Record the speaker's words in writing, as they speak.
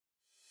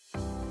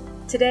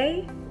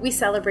Today, we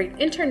celebrate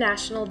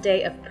International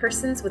Day of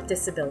Persons with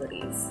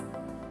Disabilities.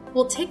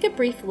 We'll take a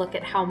brief look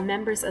at how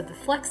members of the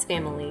Flex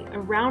family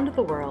around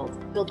the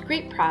world build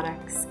great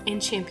products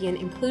and champion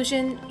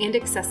inclusion and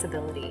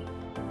accessibility.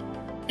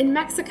 In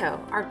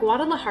Mexico, our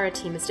Guadalajara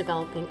team is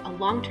developing a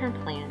long-term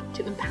plan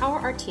to empower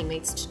our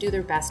teammates to do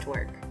their best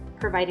work,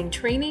 providing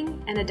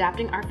training and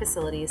adapting our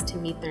facilities to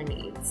meet their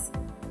needs.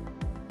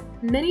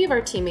 Many of our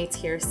teammates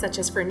here, such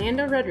as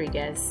Fernando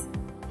Rodriguez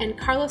and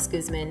Carlos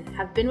Guzman,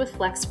 have been with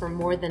Flex for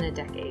more than a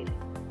decade.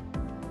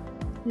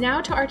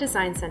 Now to our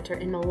design center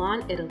in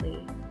Milan,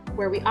 Italy,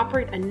 where we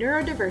operate a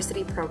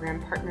neurodiversity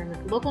program partnering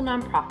with local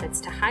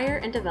nonprofits to hire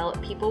and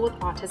develop people with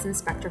autism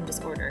spectrum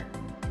disorder.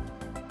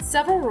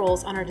 Several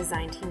roles on our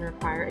design team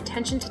require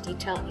attention to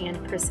detail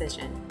and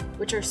precision,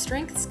 which are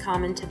strengths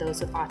common to those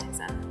with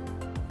autism.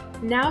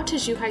 Now to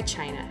Zhuhai,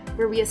 China,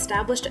 where we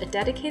established a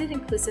dedicated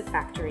inclusive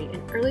factory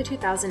in early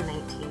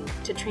 2019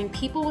 to train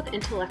people with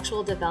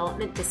intellectual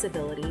development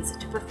disabilities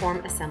to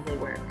perform assembly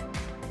work.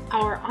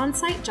 Our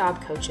on-site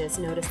job coaches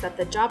noticed that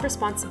the job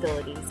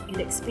responsibilities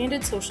and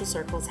expanded social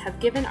circles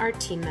have given our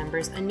team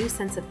members a new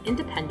sense of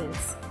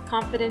independence,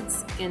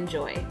 confidence, and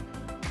joy.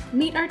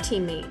 Meet our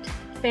teammate,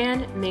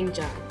 Fan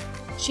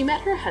Mingzheng. She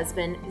met her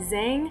husband,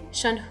 Zhang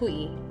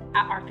Shenhui,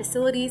 at our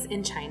facilities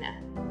in China.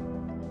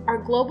 Our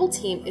global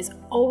team is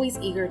always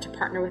eager to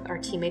partner with our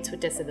teammates with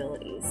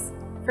disabilities.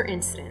 For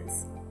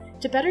instance,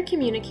 to better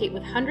communicate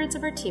with hundreds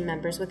of our team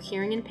members with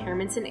hearing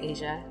impairments in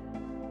Asia,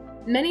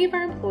 many of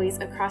our employees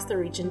across the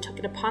region took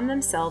it upon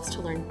themselves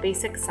to learn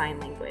basic sign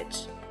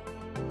language.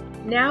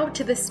 Now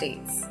to the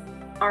States.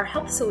 Our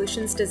Health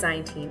Solutions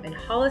design team in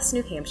Hollis,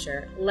 New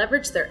Hampshire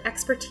leveraged their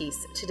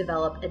expertise to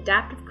develop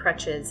adaptive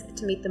crutches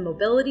to meet the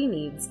mobility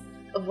needs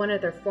of one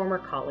of their former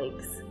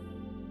colleagues.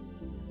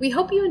 We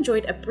hope you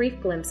enjoyed a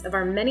brief glimpse of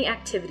our many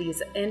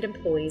activities and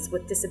employees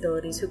with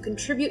disabilities who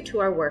contribute to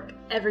our work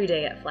every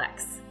day at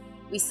Flex.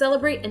 We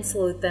celebrate and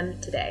salute them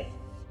today.